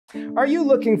Are you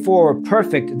looking for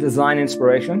perfect design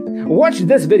inspiration? Watch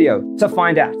this video to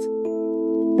find out.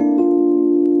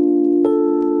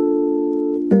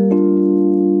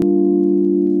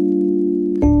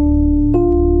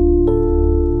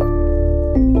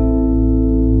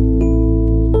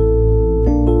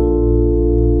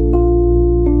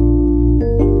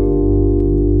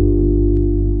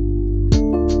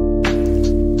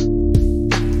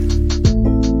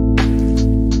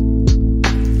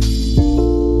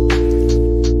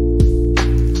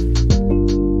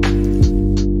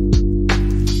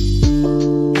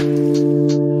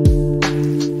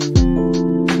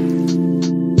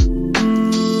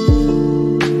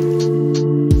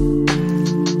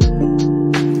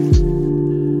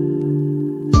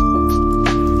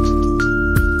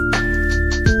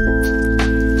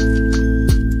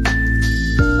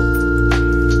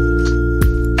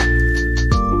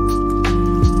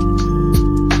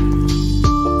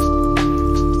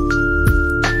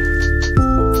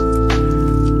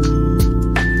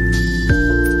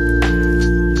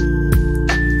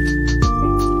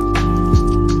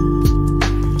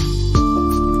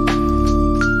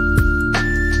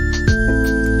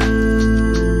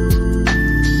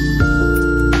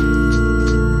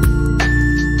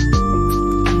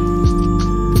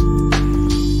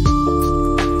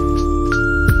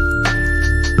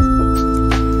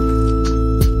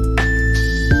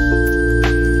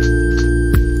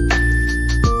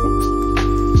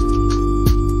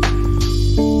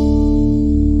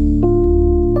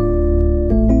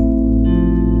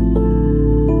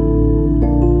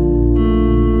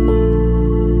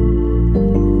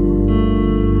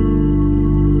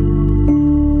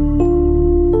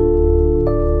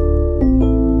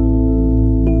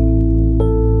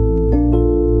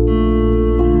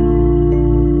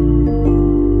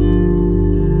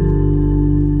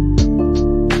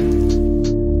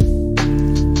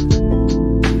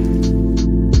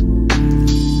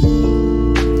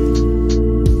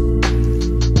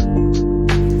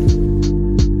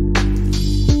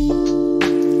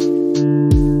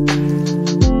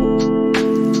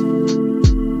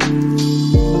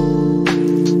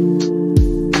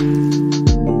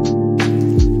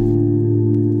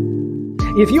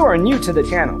 If you are new to the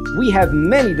channel, we have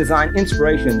many design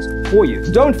inspirations for you.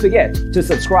 Don't forget to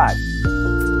subscribe.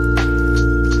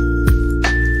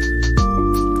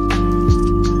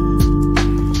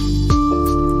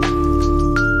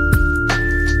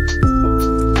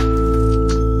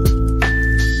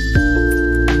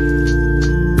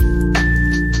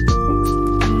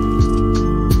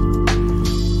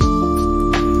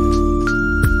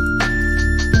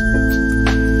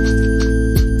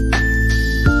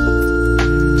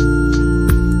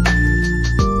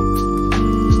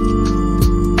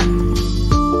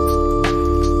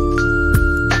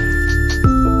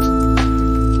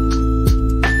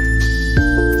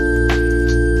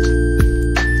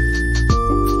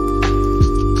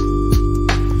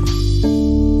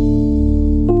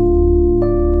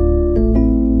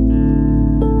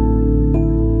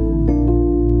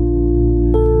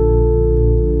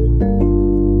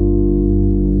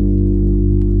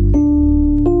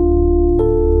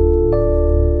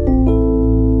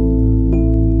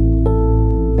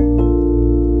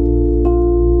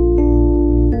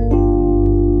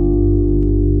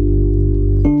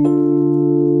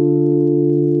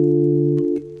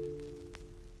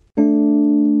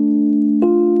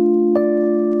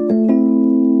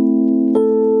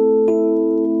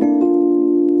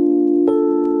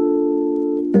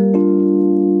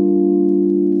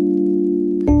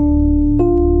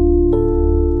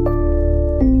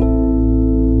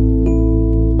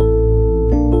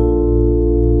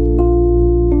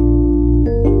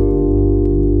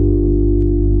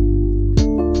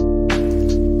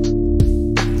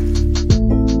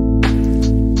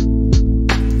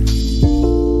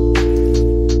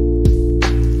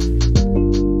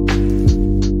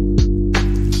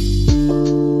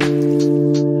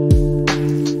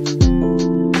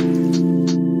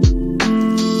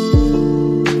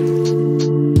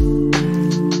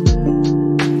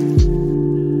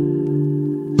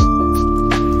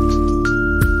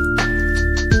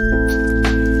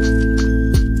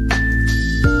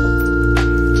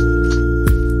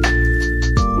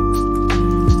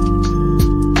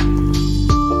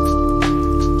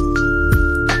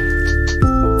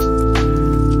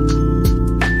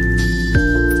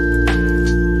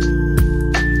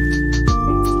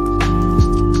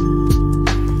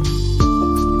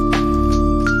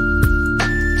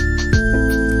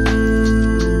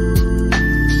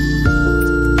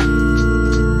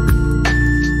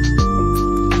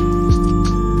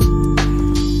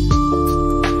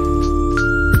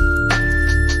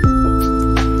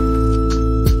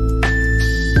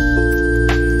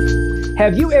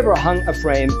 Have you ever hung a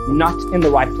frame not in the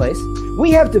right place?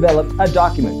 We have developed a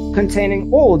document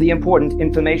containing all the important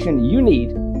information you need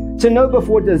to know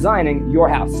before designing your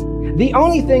house. The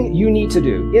only thing you need to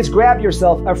do is grab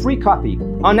yourself a free copy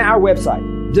on our website,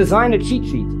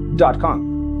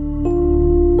 designercheatsheet.com.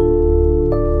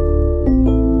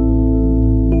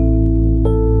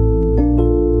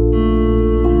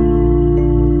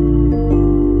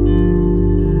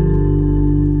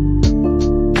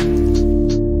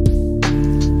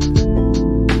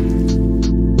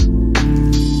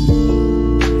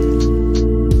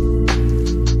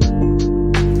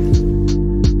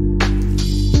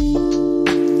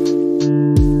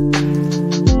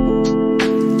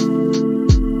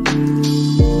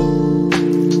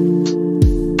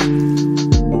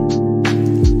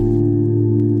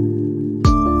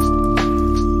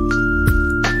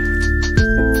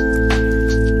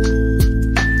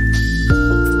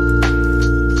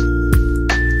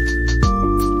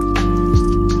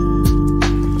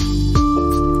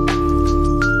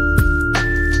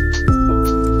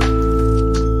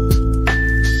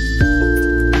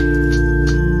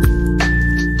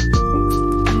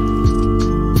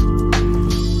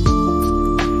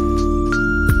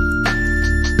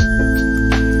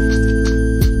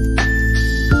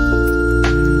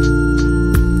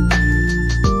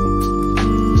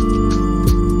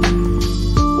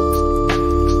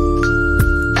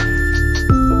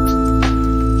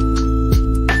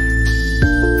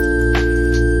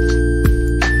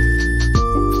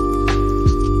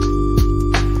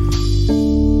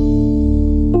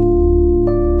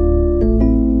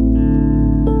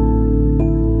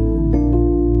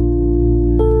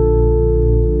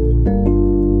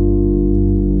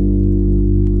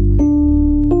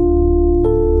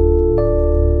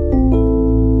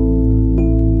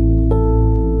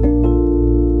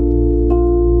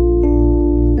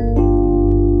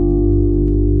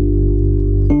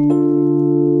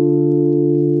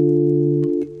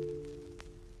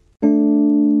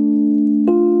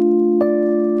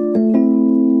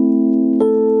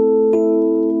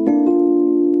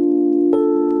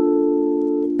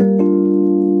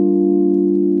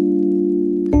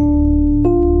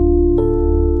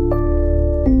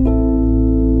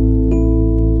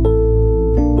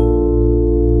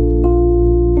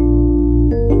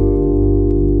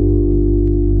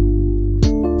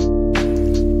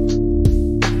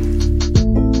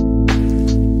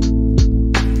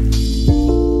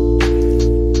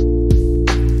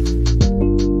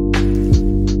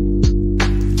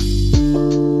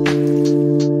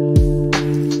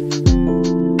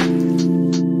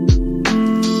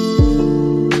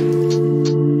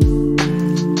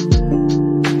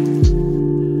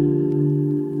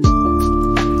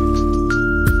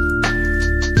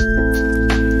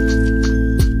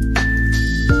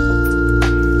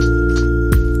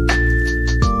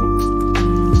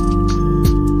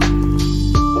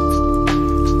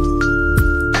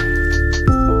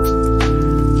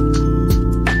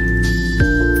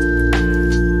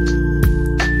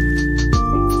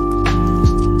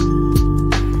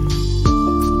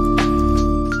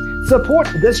 Support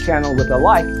this channel with a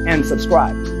like and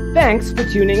subscribe. Thanks for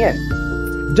tuning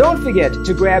in. Don't forget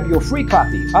to grab your free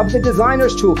copy of the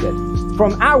Designer's Toolkit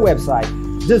from our website,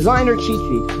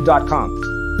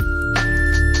 designercheatsheet.com.